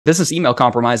business email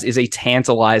compromise is a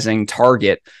tantalizing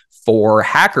target for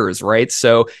hackers, right?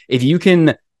 So if you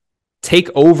can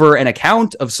take over an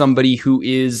account of somebody who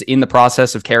is in the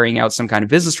process of carrying out some kind of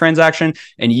business transaction,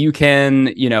 and you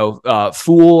can,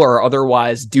 fool or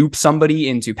otherwise dupe somebody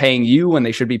into paying you when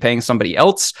they should be paying somebody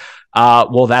else.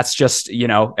 Well, that's just,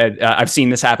 I've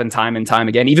seen this happen time and time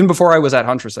again. Even before I was at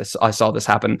Huntress, I saw this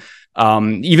happen,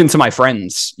 even to my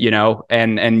friends,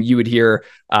 and you would hear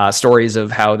stories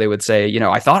of how they would say,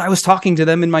 I thought I was talking to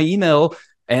them in my email,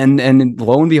 and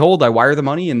lo and behold, I wire the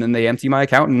money and then they empty my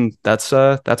account, and that's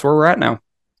where we're at now.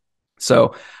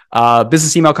 So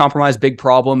business email compromise, big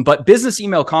problem, but business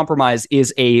email compromise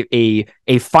is a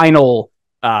final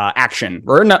action,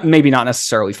 or maybe not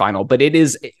necessarily final, but it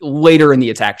is later in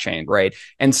the attack chain, right?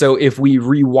 And so if we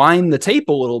rewind the tape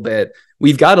a little bit,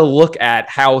 we've got to look at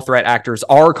how threat actors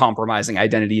are compromising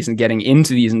identities and getting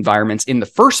into these environments in the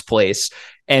first place.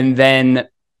 And then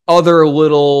other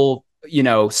little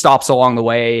stops along the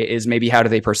way is maybe how do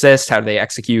they persist? How do they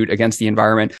execute against the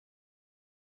environment?